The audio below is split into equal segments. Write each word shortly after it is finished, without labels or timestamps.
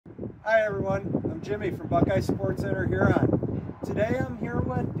Hi everyone, I'm Jimmy from Buckeye Sports Center Huron. Today I'm here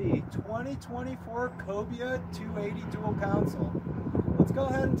with the 2024 Cobia 280 dual console. Let's go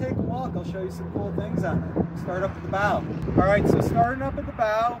ahead and take a walk. I'll show you some cool things on it. We'll start up at the bow. Alright, so starting up at the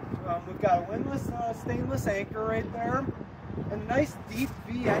bow, we've got a windlass stainless anchor right there and a nice deep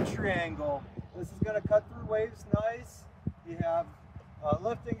V entry angle. This is going to cut through waves nice. You have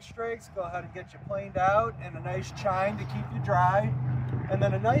lifting strakes, go ahead and get you planed out, and a nice chine to keep you dry. And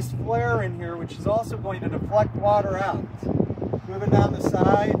then a nice flare in here, which is also going to deflect water out. Moving down the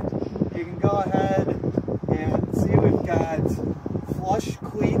side, you can go ahead and see we've got flush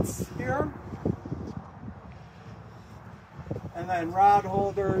cleats here. And then rod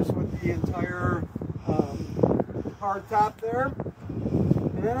holders with the entire hard top there.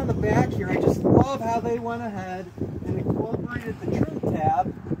 And then on the back here, I just love how they went ahead and incorporated the trim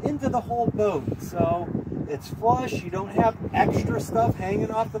tab into the whole boat. So it's flush, you don't have extra stuff hanging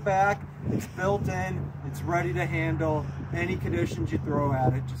off the back, it's built in, it's ready to handle any conditions you throw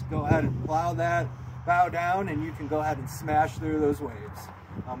at it. Just go ahead and plow that bow down and you can go ahead and smash through those waves.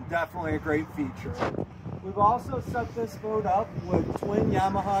 Definitely a great feature. We've also set this boat up with twin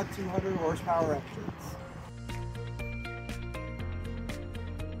Yamaha 200 horsepower engines.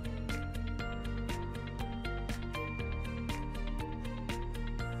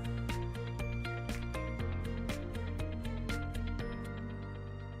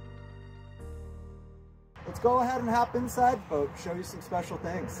 Let's go ahead and hop inside the boat, show you some special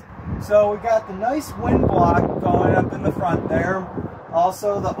things. So we got the nice wind block going up in the front there.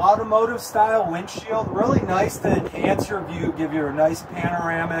 Also the automotive style windshield, really nice to enhance your view, give you a nice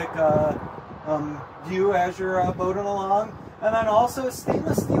panoramic view as you're boating along. And then also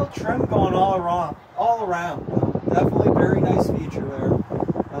stainless steel trim going all around. Definitely very nice feature there.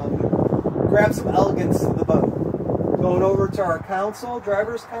 Grab some elegance to the boat. Going over to our console,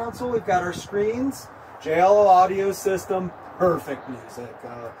 driver's console, we've got our screens. JL audio system, perfect music.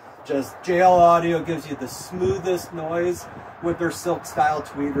 Just JL audio gives you the smoothest noise with their silk style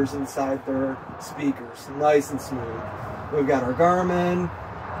tweeters inside their speakers, nice and smooth. We've got our Garmin,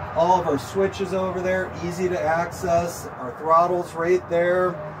 all of our switches over there, easy to access. Our throttle's right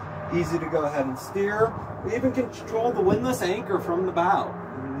there, easy to go ahead and steer. We even control the windlass anchor from the bow.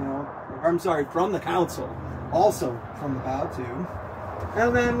 I'm sorry, from the console, also from the bow too.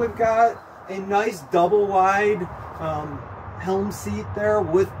 And then we've got a nice double wide helm seat there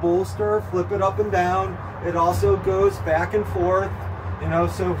with bolster, flip it up and down. It also goes back and forth,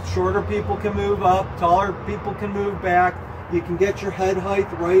 so shorter people can move up, taller people can move back. You can get your head height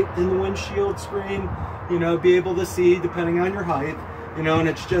right in the windshield screen, be able to see depending on your height, and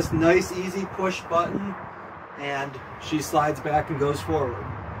it's just nice, easy push button, and she slides back and goes forward.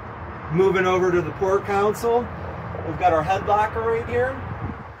 Moving over to the port console, we've got our head locker right here.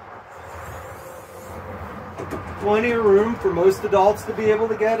 Plenty of room for most adults to be able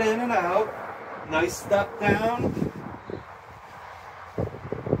to get in and out. Nice step down.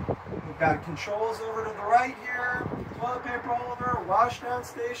 We've got controls over to the right here, toilet paper holder, wash down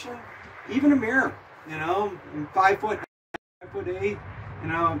station, even a mirror. 5 foot, 5'8".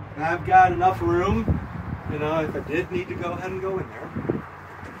 I've got enough room. If I did need to go ahead and go in there.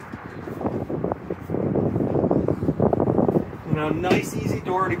 Nice easy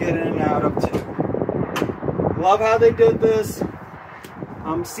door to get in and out of too. Love how they did this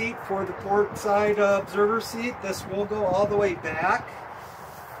seat for the port side observer seat. This will go all the way back.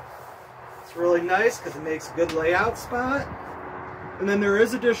 It's really nice because it makes a good layout spot. And then there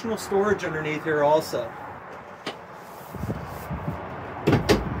is additional storage underneath here also.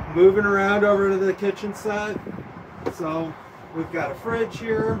 Moving around over to the kitchen set. So we've got a fridge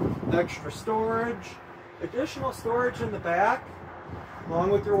here, extra storage, additional storage in the back, along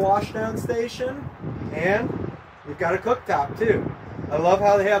with your washdown station, and we've got a cooktop too. I love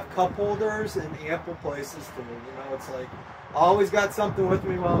how they have cup holders in ample places too. It's like, always got something with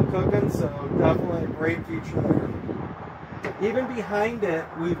me while I'm cooking, so definitely a great feature there. Even behind it,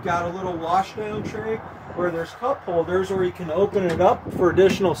 we've got a little washdown tray where there's cup holders, or you can open it up for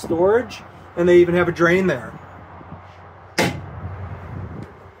additional storage, and they even have a drain there.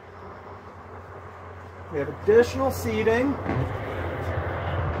 We have additional seating.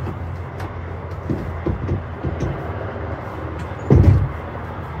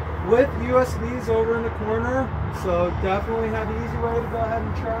 With USBs over in the corner, so definitely have an easy way to go ahead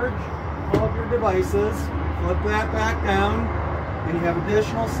and charge all of your devices. Flip that back down, and you have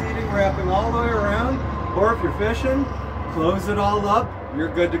additional seating wrapping all the way around, or if you're fishing, close it all up,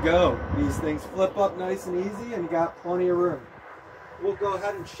 you're good to go. These things flip up nice and easy, and you got plenty of room. We'll go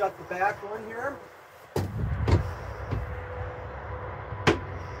ahead and shut the back one here.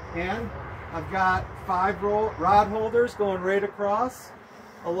 And I've got 5 rod holders going right across,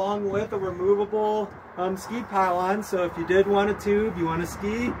 along with a removable ski pylon. So if you did want a tube, you want to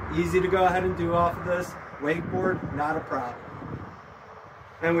ski, easy to go ahead and do off of this. Wakeboard, not a problem.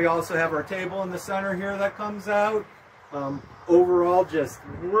 And we also have our table in the center here that comes out. Overall, just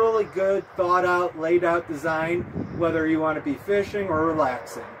really good, thought out, laid out design, whether you want to be fishing or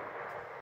relaxing.